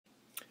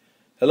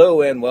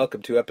Hello and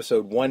welcome to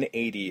episode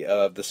 180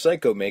 of the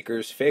Psycho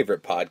Maker's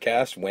favorite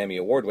podcast, Whammy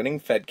Award-winning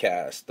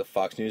Fedcast, the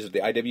Fox News of the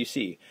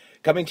IWC,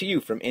 coming to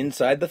you from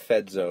inside the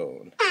Fed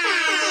Zone.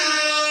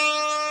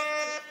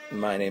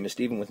 My name is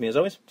Steven, with me as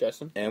always,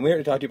 Justin. And we're here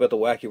to talk to you about the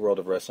wacky world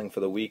of wrestling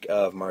for the week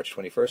of March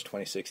 21st,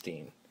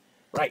 2016.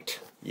 Right.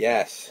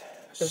 Yes.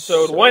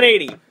 Episode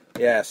 180.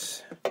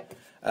 Yes.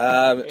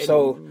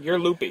 You're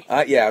loopy.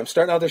 Yeah, I'm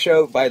starting out the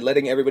show by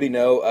letting everybody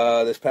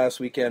know this past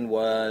weekend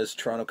was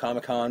Toronto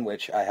Comic Con,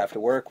 which I have to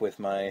work with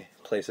my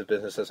place of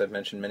business, as I've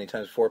mentioned many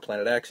times before,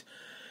 Planet X.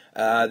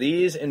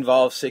 These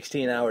involve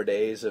 16-hour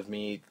days of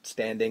me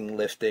standing,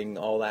 lifting,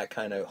 all that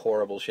kind of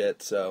horrible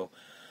shit, so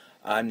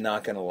I'm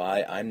not going to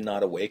lie, I'm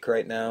not awake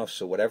right now,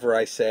 so whatever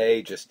I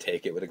say, just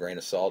take it with a grain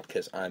of salt,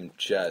 because I'm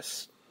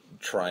just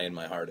trying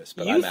my hardest.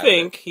 But you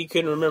think he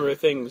couldn't remember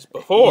things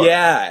before.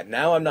 Yeah,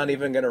 now I'm not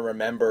even going to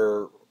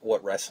remember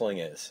what wrestling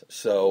is.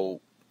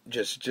 So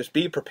just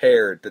be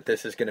prepared that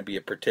this is going to be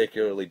a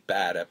particularly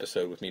bad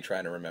episode with me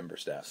trying to remember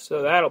stuff.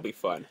 So that'll be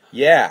fun.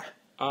 Yeah.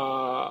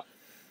 We'll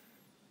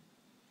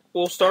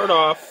start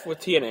off with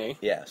TNA.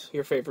 Yes.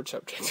 Your favorite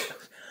subject.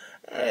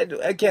 And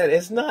again,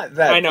 it's not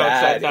that bad. I know,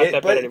 it's not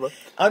that bad anymore.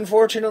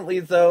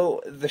 Unfortunately,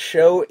 though, the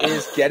show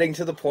is getting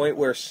to the point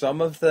where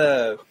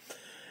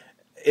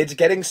it's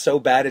getting so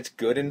bad it's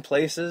good in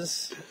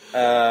places.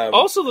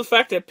 Also, the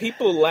fact that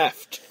people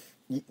left.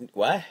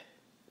 What?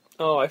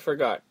 Oh, I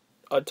forgot.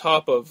 On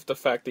top of the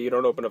fact that you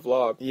don't open a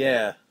vlog.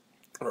 Yeah.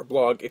 Or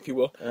blog, if you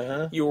will.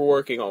 Uh-huh. You were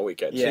working all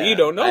weekend. Yeah. So you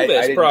don't know this,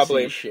 I didn't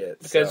probably. see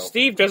shit, because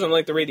Steve doesn't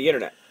like to read the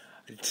internet.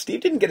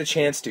 Steve didn't get a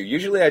chance to.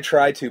 Usually I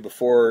try to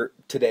before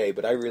today,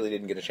 but I really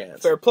didn't get a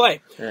chance. Fair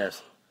play.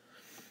 Yes.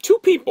 Two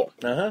people.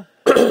 Uh-huh.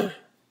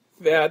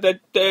 Yeah,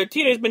 the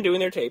TNA's been doing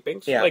their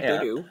tapings, they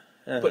do.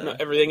 Uh-huh. Putting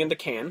everything in the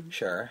can.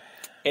 Sure.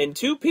 And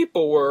two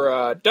people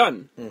were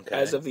done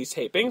as of these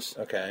tapings.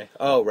 Okay.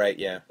 Oh, right,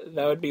 yeah.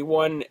 That would be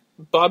one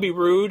Bobby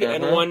Roode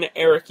and one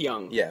Eric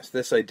Young. Yes,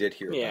 this I did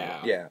hear Yeah.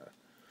 about. Yeah.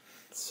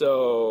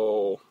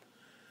 So...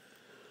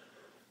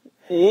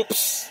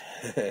 Oops.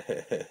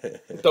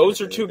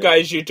 Those are two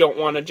guys you don't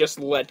want to just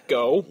let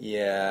go.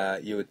 Yeah,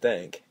 you would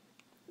think.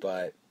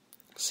 But...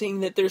 Seeing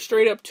that they're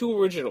straight up two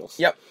originals.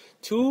 Yep.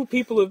 Two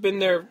people who've been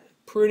there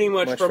pretty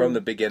much from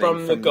the beginning.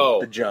 From the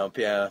go. The jump,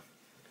 yeah.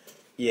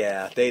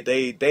 Yeah,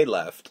 they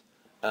left.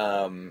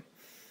 Yeah.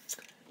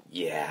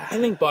 I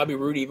think Bobby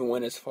Roode even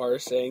went as far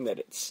as saying that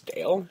it's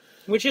stale,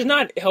 which is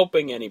not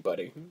helping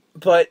anybody.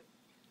 But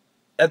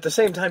at the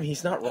same time,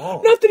 he's not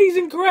wrong. Not that he's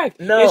incorrect.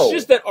 No. It's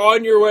just that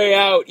on your way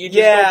out, you just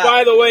go,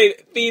 by the way,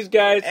 these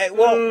guys...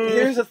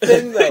 Here's the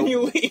thing, though. And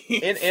you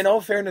leave. In all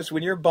fairness,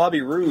 when you're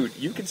Bobby Roode,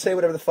 you can say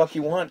whatever the fuck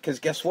you want,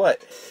 because guess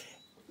what?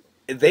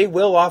 They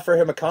will offer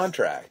him a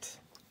contract.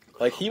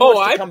 Like, he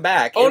wants to come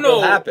back, it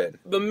will happen.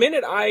 The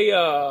minute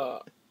I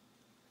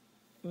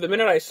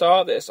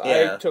saw this,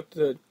 I took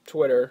to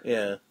Twitter.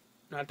 Yeah.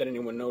 Not that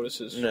anyone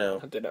notices. No.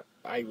 Not that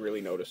I really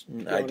noticed.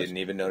 I didn't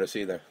even notice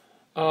either.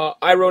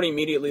 I wrote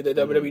immediately that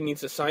WWE needs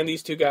to sign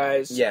these two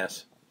guys.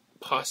 Yes.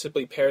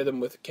 Possibly pair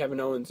them with Kevin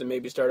Owens and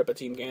maybe start up a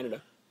Team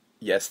Canada.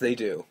 Yes, they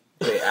do.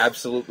 They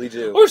absolutely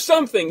do. Or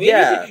something.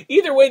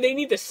 Either way, they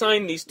need to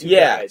sign these two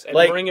guys and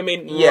bring them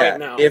in right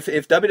now. If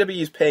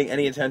WWE is paying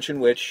any attention,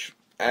 which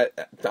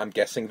I'm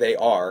guessing they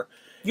are.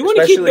 You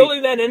want to keep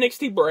building that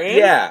NXT brand?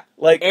 Yeah.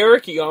 Like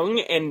Eric Young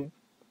and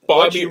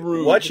Bobby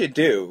Roode. What you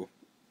do,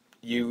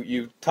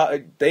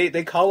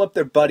 they call up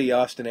their buddy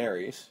Austin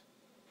Aries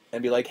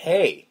and be like,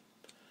 hey,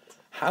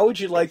 how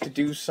would you like to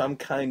do some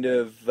kind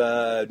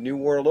of New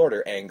World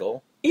Order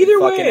angle Either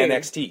in way. fucking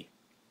NXT?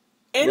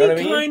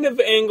 Any kind of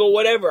angle,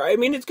 whatever. I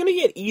mean, it's going to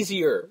get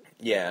easier.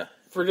 Yeah.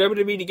 For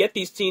WWE to get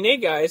these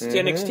TNA guys to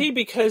NXT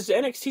because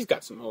NXT's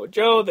got Samoa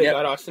Joe, they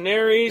got Austin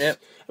Aries. Yep.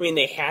 I mean,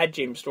 they had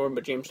James Storm,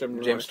 but James Storm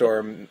didn't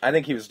Storm, I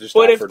think he was just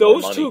But if offered more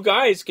those money. two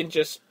guys can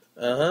just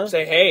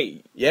say,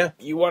 hey,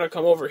 you want to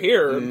come over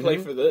here and play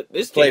for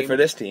this team? Play for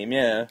this team,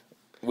 yeah.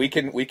 We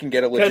can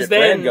get a legit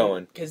brand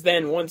going. Because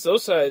then once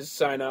those guys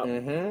sign up,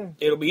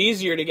 it'll be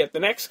easier to get the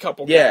next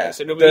couple guys.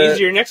 And it'll be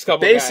easier next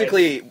couple guys.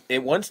 Basically,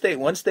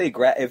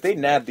 if they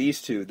nab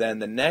these two, then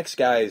the next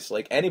guys,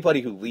 like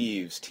anybody who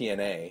leaves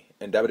TNA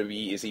and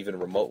WWE is even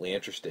remotely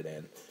interested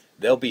in,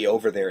 they'll be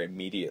over there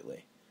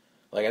immediately.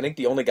 Like, I think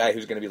the only guy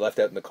who's going to be left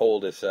out in the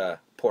cold is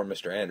poor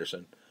Mr.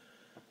 Anderson,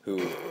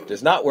 who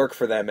does not work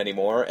for them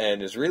anymore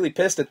and is really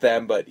pissed at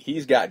them, but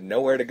he's got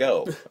nowhere to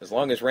go as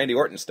long as Randy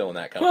Orton's still in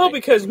that company. Well,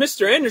 because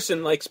Mr.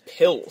 Anderson likes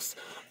pills.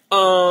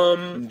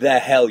 The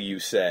hell you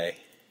say.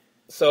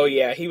 So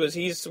yeah,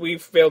 we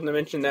failed to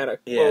mention that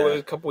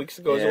a couple weeks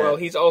ago as well.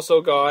 He's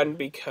also gone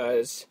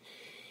because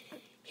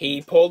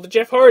he pulled the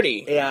Jeff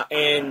Hardy. Yeah.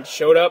 And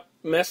showed up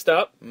messed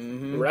up,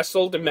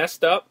 wrestled and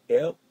messed up.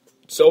 Yep.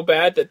 So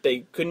bad that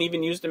they couldn't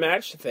even use the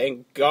match.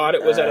 Thank God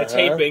it was at a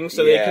taping,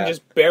 so they can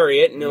just bury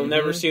it and it'll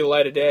never see the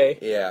light of day.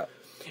 Yeah.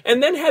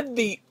 And then had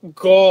the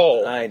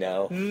gall. I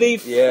know. The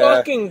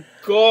fucking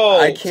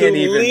gall to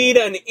lead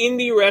an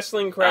indie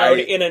wrestling crowd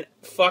in a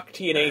fuck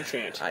TNA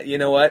chant. You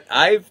know what?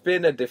 I've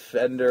been a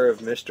defender of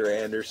Mr.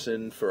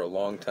 Anderson for a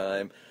long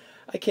time.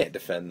 I can't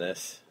defend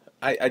this.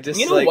 I just,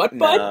 you know what,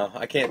 bud? No,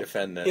 I can't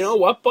defend this. You know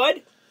what,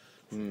 bud?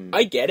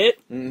 I get it.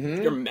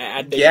 Mm-hmm. You're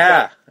mad that yeah.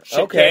 you got shit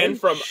okay. canned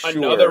from sure.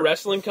 another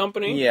wrestling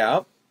company.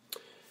 Yeah.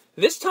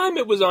 This time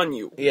it was on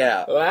you.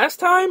 Yeah. Last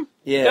time,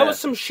 that was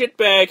some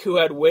shitbag who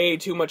had way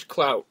too much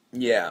clout.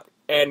 Yeah.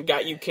 And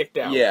got you kicked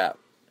out. Yeah.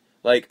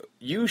 Like,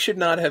 you should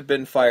not have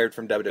been fired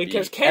from WWE.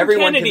 Because Ken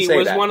Everyone Kennedy can say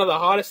was that. one of the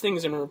hottest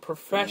things in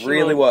professional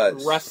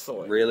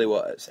wrestling. Really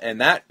was.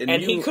 And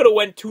he could have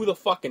went to the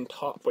fucking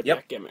top with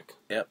that gimmick.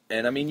 Yep.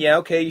 And I mean,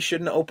 okay, you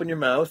shouldn't open your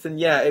mouth, and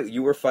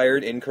you were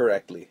fired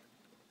incorrectly.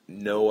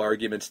 No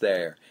arguments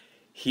there.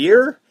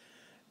 Here,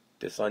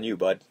 this on you,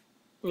 bud.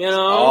 You know,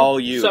 all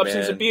you,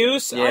 substance man.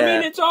 abuse. Yeah. I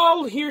mean, it's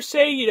all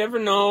hearsay. You never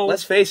know.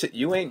 Let's face it,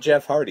 you ain't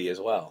Jeff Hardy as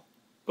well.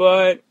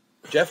 But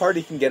Jeff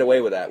Hardy can get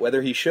away with that.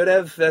 Whether he should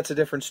have, that's a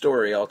different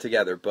story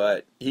altogether.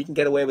 But he can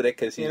get away with it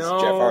because he's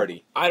Jeff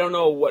Hardy. I don't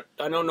know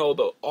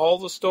all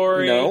the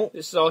story. No.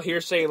 This is all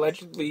hearsay,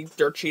 allegedly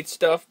dirt sheet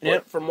stuff.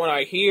 But from what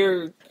I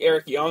hear,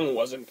 Eric Young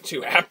wasn't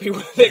too happy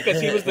with it because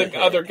he was the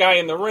other guy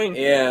in the ring.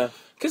 Yeah.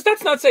 Because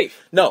that's not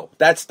safe. No,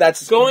 that's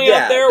going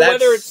out there.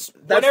 Whether it's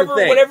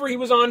whatever he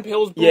was on,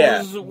 pills,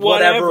 booze,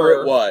 whatever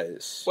it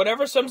was,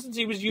 whatever substance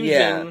he was using.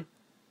 Yeah.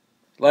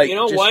 Like, you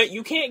know what?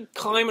 You can't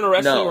climb in a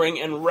wrestling ring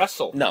and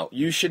wrestle. No,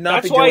 you should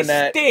not be doing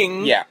that. That's why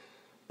Sting,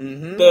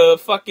 Mm-hmm. the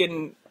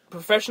fucking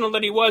professional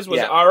that he was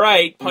all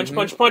right. Punch,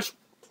 punch, punch.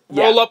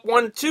 Roll up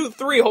 1, 2,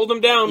 3. Hold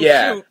him down.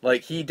 Shoot.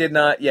 Like he did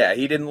not. Yeah,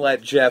 he didn't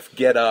let Jeff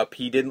get up.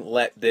 He didn't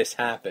let this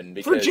happen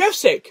because, for Jeff's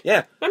sake.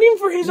 Yeah, not even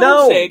for his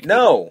own sake.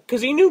 No,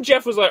 because he knew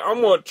Jeff was like, I'm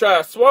gonna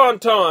try a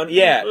swanton.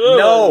 Yeah,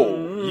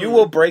 no, you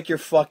will break your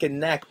fucking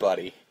neck,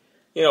 buddy.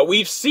 You know,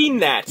 we've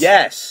seen that.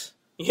 Yes.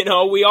 You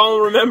know, we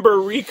all remember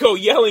Rico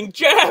yelling,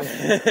 Jeff!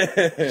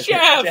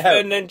 Jeff!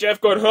 And then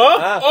Jeff going,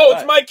 huh?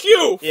 It's my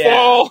cue! Yeah,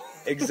 fall!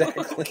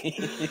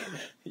 Exactly.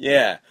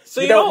 Yeah.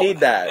 So you don't need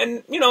that.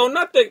 And,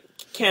 not that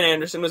Ken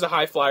Anderson was a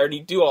high flyer and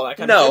he'd do all that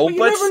kind of stuff.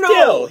 But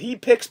still, he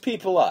picks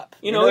people up.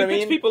 You know he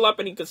picks people up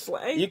and he could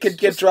slay. You could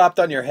get dropped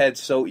on your head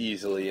so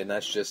easily, and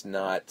that's just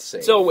not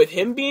safe. So with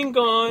him being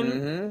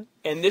gone,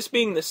 and this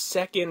being the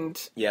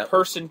second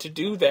person to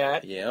do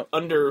that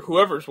under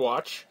whoever's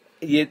watch...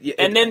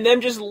 and then them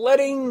just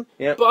letting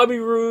Bobby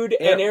Roode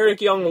and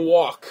Eric Young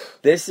walk.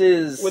 This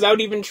is...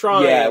 without even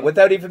trying. Yeah,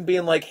 without even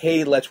being like,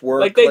 hey, let's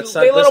work. Like they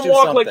let them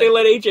walk like they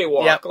let AJ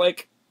walk. Yep.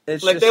 Like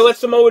they let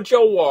Samoa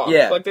Joe walk.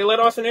 Yeah. Like they let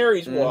Austin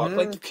Aries walk.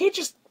 Like you can't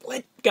just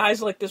let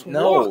guys like this walk.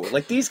 No,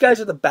 like these guys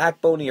are the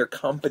backbone of your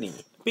company.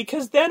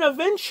 Because then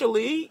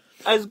eventually,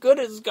 as good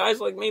as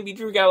guys like maybe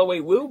Drew Galloway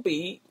will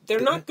be,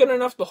 they're not good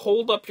enough to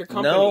hold up your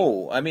company.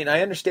 No, I mean,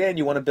 I understand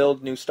you want to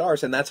build new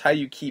stars, and that's how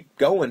you keep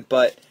going,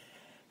 but...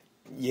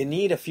 you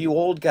need a few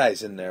old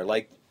guys in there,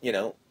 like,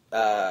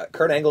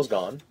 Kurt Angle's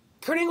gone.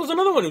 Kurt Angle's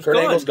another one who's gone.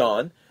 Kurt Angle's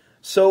gone.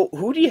 So,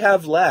 who do you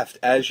have left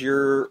as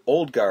your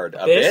old guard?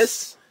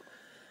 Abyss?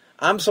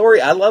 I'm sorry,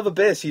 I love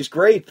Abyss. He's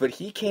great, but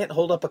he can't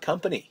hold up a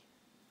company.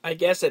 I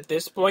guess at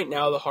this point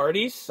now, the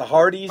Hardys. The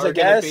Hardys, I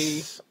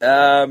guess.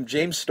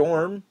 James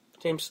Storm.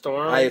 James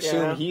Storm. I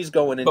assume he's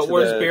going into. But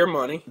where's Beer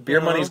Money? Beer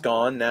Money's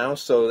gone now,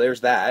 so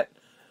there's that.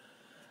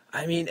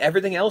 I mean,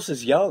 everything else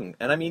is young.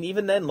 And I mean,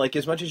 even then, like,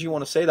 as much as you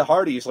want to say the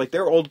Hardys, like,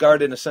 they're old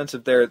guard in a sense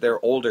of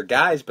they're older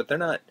guys, but they're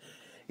not,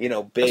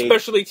 big.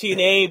 Especially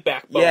TNA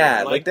backbone.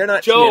 Yeah, like they're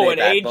not Joe TNA and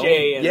backbone.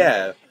 AJ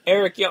and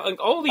Eric Young. Like,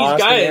 all these Austin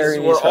guys Aries,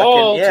 were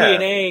all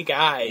TNA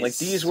guys. Like,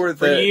 these were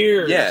for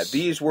years. Yeah,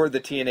 these were the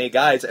TNA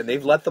guys, and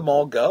they've let them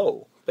all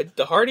go. But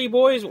the Hardy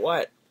Boys,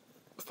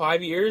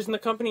 5 years in the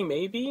company,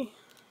 maybe?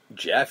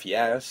 Jeff,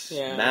 yes.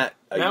 Yeah. Matt,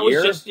 Matt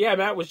year?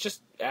 Matt was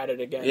just at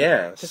it again.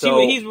 Yeah. So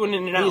he's been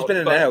in and out. He's been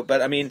in and out,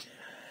 but I mean...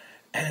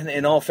 And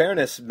in all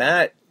fairness,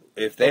 Matt,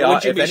 if they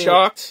would you be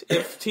shocked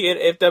if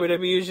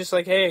WWE is just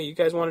like, hey, you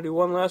guys want to do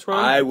one last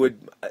run? I would.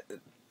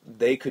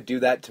 They could do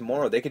that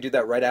tomorrow. They could do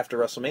that right after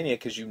WrestleMania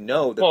because that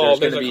there's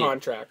going to be a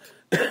contract.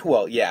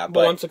 Well, yeah,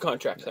 but once a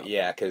contract, though.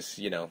 Yeah, because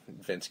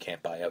Vince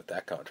can't buy out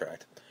that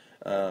contract.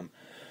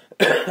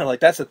 Like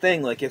that's the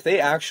thing. Like if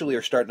they actually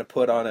are starting to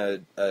put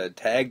on a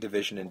tag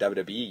division in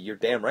WWE, you're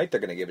damn right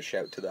they're going to give a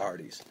shout to the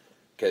Hardys.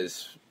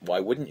 Because why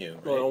wouldn't you?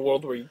 Right? Well, in a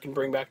world where you can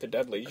bring back the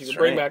Dudleys, you can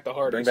bring back the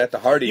Hardys. Bring back the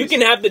Hardys. You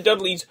can have the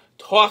Dudleys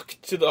talk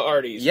to the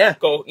Hardys. Yeah.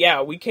 Go,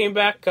 we came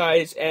back,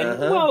 guys,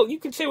 and, you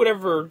can say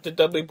whatever the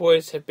Dudley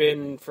boys have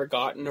been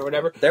forgotten or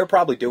whatever. They're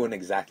probably doing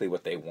exactly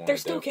what they want. They're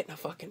still getting a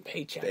fucking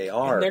paycheck. They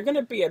are. And they're going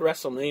to be at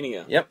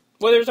WrestleMania. Yep.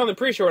 Whether it's on the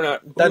pre-show or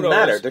not, doesn't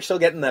matter. They're still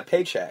getting that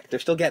paycheck. They're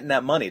still getting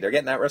that money. They're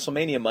getting that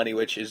WrestleMania money,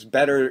 which is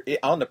better,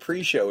 on the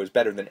pre-show, is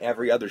better than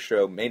every other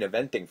show main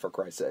eventing, for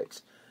Christ's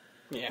sakes.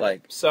 Yeah.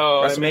 Like,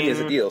 WrestleMania is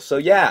a deal. So,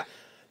 yeah,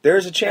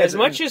 there's a chance. As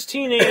much as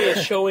TNA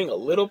is showing a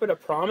little bit of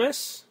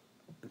promise,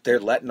 they're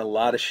letting a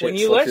lot of shit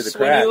slip through the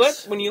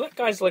cracks. When you let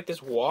guys like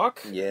this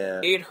walk,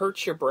 it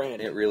hurts your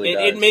brand. It really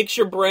does. It makes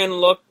your brand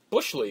look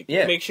Bush League.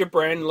 Yeah. It makes your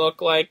brand look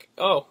like,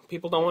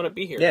 people don't want to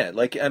be here. Yeah,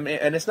 like, I mean,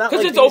 and it's not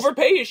because it's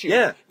overpay issue.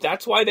 Yeah.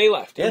 That's why they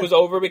left. Yeah. It was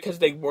over because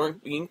they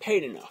weren't being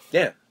paid enough.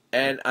 Yeah,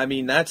 and I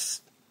mean,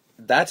 that's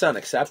that's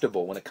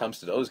unacceptable when it comes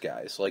to those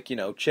guys. Like,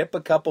 chip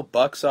a couple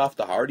bucks off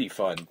the Hardy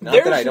fund. Not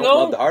that I don't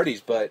love the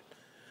Hardys, but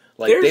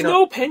there's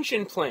no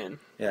pension plan.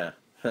 Yeah,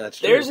 that's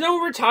true. There's no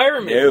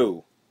retirement.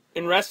 No.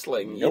 In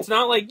wrestling, nope. It's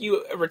not like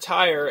you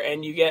retire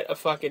and you get a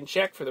fucking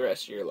check for the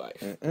rest of your life.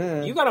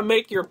 Mm-mm. You got to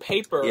make your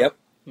paper. Yep.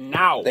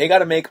 Now. They got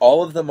to make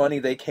all of the money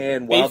they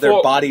can while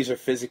their bodies are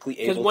physically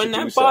able to do so. Because when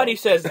that body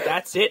says,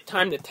 that's it,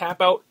 time to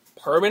tap out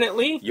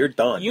permanently, you're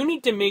done. You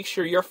need to make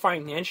sure you're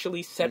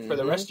financially set for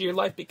the rest of your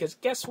life, because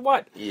guess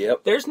what?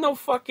 Yep. There's no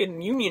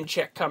fucking union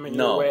check coming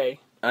your way.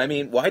 I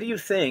mean, why do you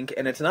think,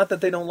 and it's not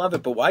that they don't love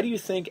it, but why do you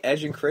think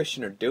Edge and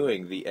Christian are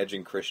doing the Edge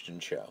and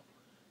Christian show?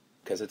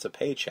 Because it's a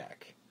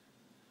paycheck.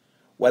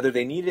 Whether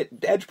they need it,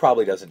 Edge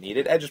probably doesn't need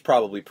it. Edge is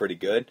probably pretty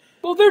good.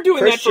 Well, they're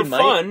doing Christian that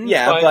for fun.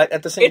 Yeah, but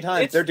at the same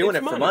time, they're doing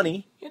it for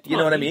money. You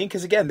know what I mean?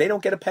 Because, again, they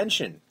don't get a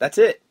pension. That's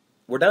it.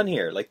 We're done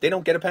here. Like, they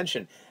don't get a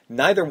pension.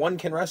 Neither one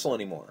can wrestle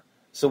anymore.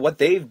 So what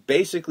they've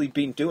basically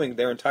been doing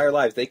their entire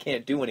lives, they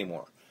can't do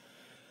anymore.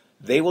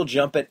 They will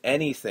jump at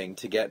anything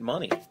to get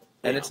money.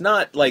 And it's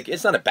not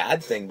a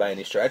bad thing by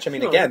any stretch. I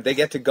mean, again, they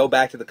get to go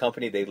back to the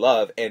company they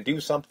love and do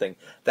something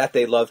that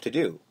they love to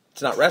do.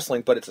 It's not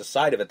wrestling, but it's a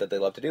side of it that they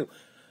love to do.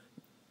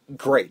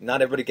 Great.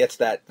 Not everybody gets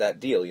that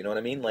deal. You know what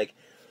I mean? Like,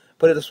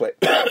 put it this way.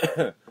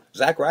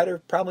 Zack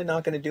Ryder, probably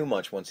not going to do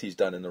much once he's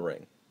done in the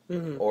ring.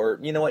 Mm-hmm. Or,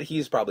 you know what?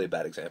 He's probably a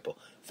bad example.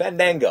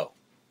 Fandango.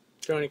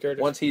 Johnny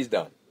Curtis. Once he's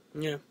done.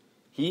 Yeah.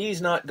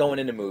 He's not going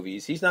into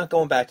movies. He's not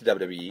going back to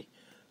WWE.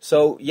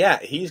 So, yeah,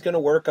 he's going to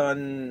work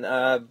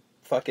on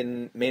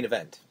fucking Main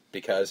Event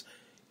because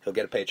he'll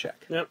get a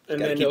paycheck. Yep, and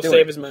then he'll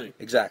save his money.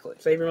 Exactly.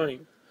 Save your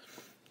money.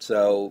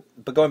 So,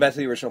 but going back to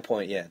the original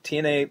point, yeah,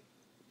 TNA,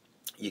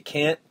 you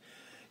can't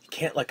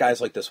let guys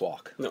like this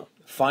walk. No.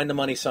 Find the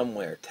money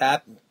somewhere.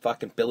 Tap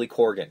fucking Billy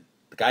Corgan.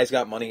 The guy's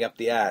got money up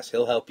the ass.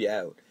 He'll help you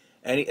out.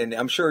 And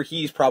I'm sure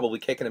he's probably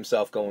kicking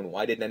himself going,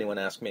 why didn't anyone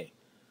ask me?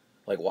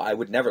 Like, well, I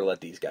would never let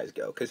these guys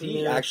go. Because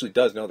he actually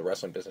does know the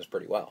wrestling business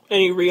pretty well.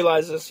 And he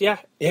realizes,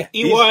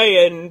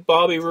 EY and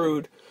Bobby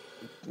Roode,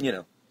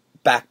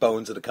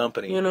 backbones of the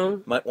company,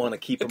 might want to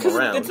keep him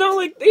around. It's not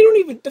like they don't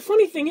even. The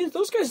funny thing is,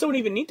 those guys don't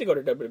even need to go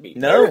to WWE.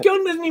 No. Eric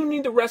Young doesn't even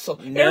need to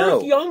wrestle. No.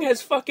 Eric Young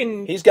has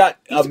fucking. He's got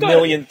a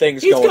million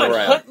things going around. He's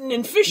got hunting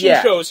and fishing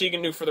shows he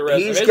can do for the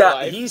rest of his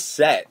life. He's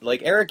set.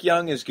 Like, Eric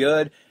Young is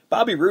good.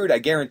 Bobby Roode, I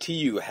guarantee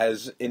you,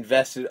 has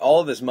invested all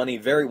of his money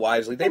very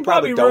wisely. They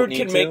probably don't need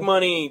to. Bobby Roode can make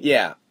money.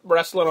 Yeah.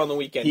 Wrestling on the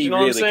weekends. He you know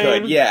really what I'm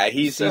saying? could. Yeah,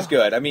 he's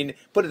good. I mean,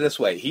 put it this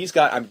way: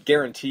 I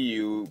guarantee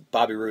you,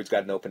 Bobby Roode's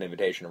got an open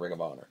invitation to Ring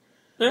of Honor.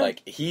 Yeah.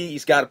 Like,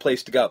 he's got a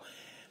place to go.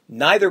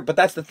 But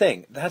that's the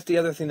thing. That's the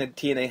other thing that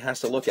TNA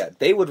has to look at.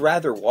 They would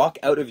rather walk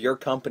out of your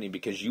company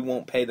because you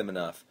won't pay them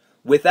enough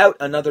without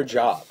another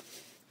job.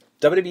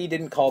 WWE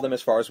didn't call them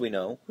as far as we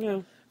know.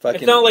 Yeah.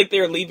 It's not like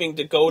they're leaving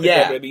to go to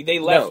WWE. They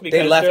left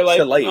because they're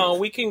like, oh,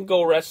 we can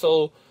go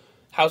wrestle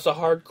House of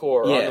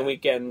Hardcore on the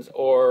weekends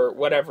or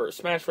whatever,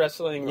 Smash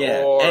Wrestling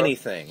or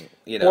anything,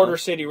 Border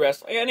City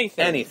Wrestling,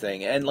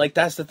 anything. And like,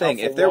 that's the thing,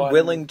 if they're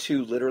willing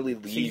to literally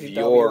leave CZW,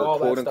 your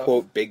quote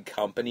unquote big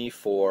company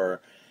for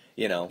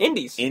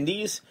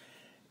indies,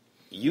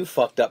 you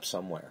fucked up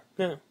somewhere.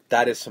 Yeah.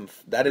 That is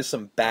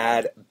some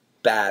bad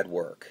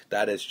work.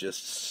 That is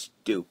just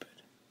stupid,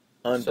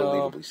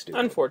 unbelievably stupid.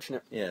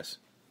 Unfortunate. Yes.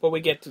 But we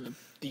get to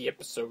the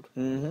episode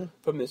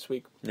from this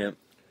week. Yep.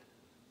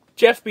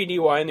 Jeff beat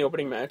EY in the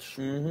opening match.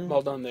 Mm-hmm.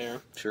 Well done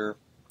there. Sure.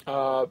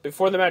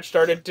 Before the match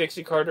started,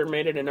 Dixie Carter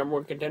made it a number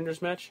one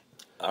contenders match.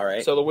 All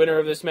right. So the winner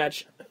of this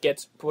match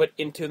gets put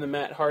into the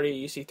Matt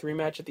Hardy EC3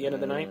 match at the end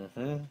of the night.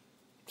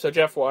 So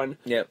Jeff won.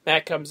 Yep.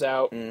 Matt comes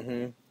out,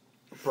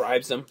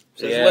 bribes him,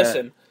 says,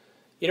 listen,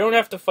 you don't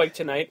have to fight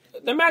tonight.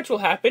 The match will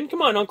happen.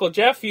 Come on, Uncle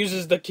Jeff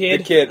uses the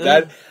kid. The kid.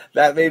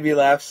 That made me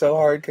laugh so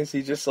hard because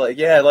he's just like,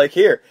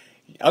 here,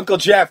 Uncle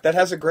Jeff, that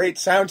has a great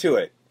sound to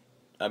it.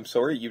 I'm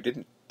sorry, you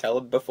didn't tell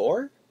him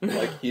before?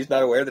 Like, he's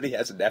not aware that he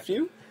has a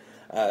nephew?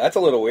 That's a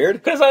little weird.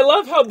 Because I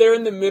love how they're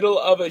in the middle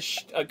of a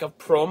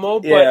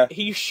promo, but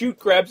he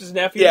grabs his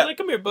nephew. He's like,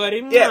 come here,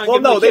 buddy. Yeah,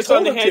 well, no, they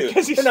told him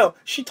to. No,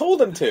 she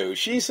told him to.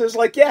 She says,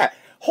 like,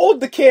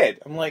 hold the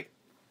kid. I'm like,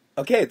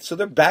 okay, so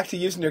they're back to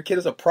using their kid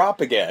as a prop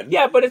again.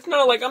 Yeah, but it's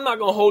not like, I'm not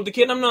going to hold the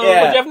kid. I'm not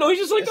Uncle Jeff. No, he's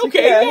just like,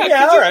 okay,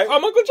 all right.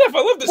 I'm Uncle Jeff.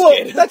 I love this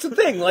kid. That's the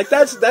thing. Like,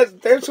 that's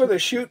where the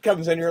shoot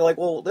comes in. You're like,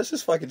 well, this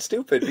is fucking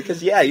stupid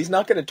because, he's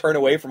not going to turn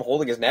away from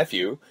holding his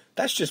nephew.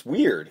 That's just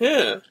weird.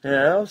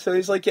 Yeah. So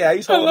he's like,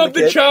 he's holding the kid. I love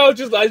the child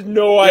just has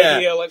no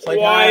idea. Like,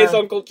 why does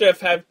Uncle Jeff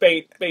have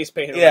face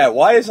paint? Yeah,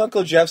 why is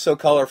Uncle Jeff so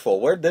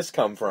colorful? Where'd this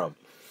come from?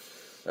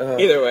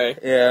 Either way.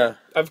 Yeah.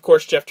 Of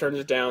course, Jeff turns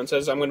it down,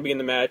 says, I'm going to be in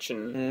the match,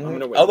 and I'm going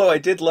to win. Although I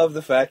did love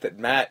the fact that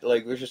Matt,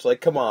 was just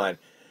like, come on.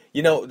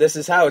 This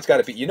is how it's got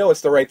to be.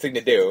 It's the right thing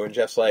to do. And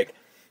Jeff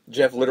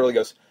literally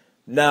goes,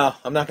 no,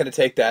 I'm not going to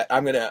take that.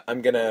 I'm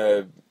going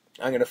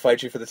to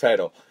fight you for the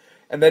title.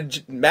 And then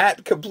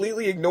Matt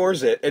completely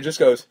ignores it and just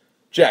goes,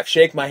 Jeff,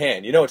 shake my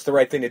hand. It's the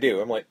right thing to do.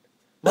 I'm like,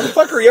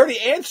 motherfucker, he already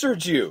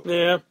answered you.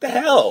 Yeah. What the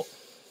hell?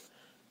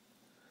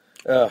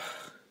 Ugh.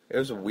 It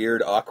was a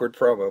weird, awkward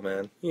promo,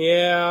 man.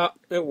 Yeah,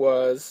 it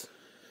was.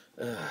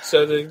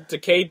 So the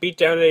Decay beat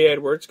down Eddie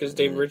Edwards because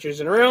David Richards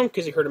isn't around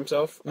because he hurt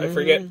himself. I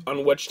forget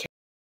on which